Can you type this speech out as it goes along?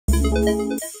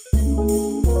Hello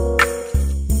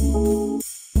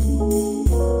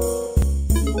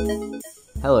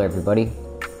everybody.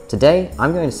 Today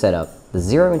I'm going to set up the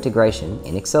Xero integration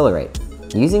in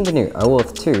aXcelerate using the new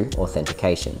Ep.2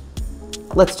 authentication.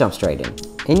 Let's jump straight in.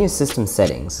 In your system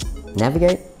settings,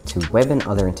 navigate to Web and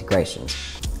Other Integrations,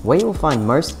 where you will find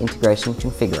most integration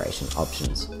configuration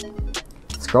options.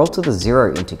 Scroll to the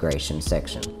Xero Integration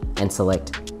section and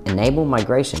select Enable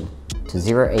Migration to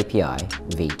Xero API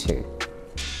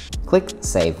v2. Click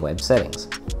Save Web Settings.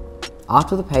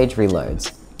 After the page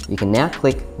reloads, you can now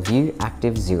click View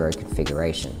Active Xero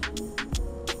Configuration,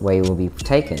 where you will be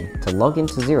taken to log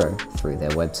into Xero through their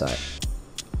website.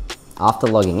 After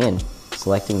logging in,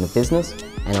 selecting the business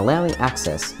and allowing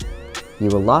access, you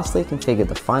will lastly configure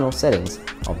the final settings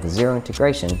of the Xero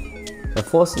integration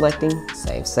before selecting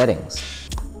Save Settings.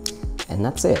 And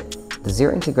that's it. The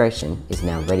Xero integration is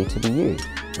now ready to be used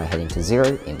by heading to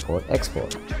Xero Import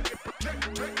Export.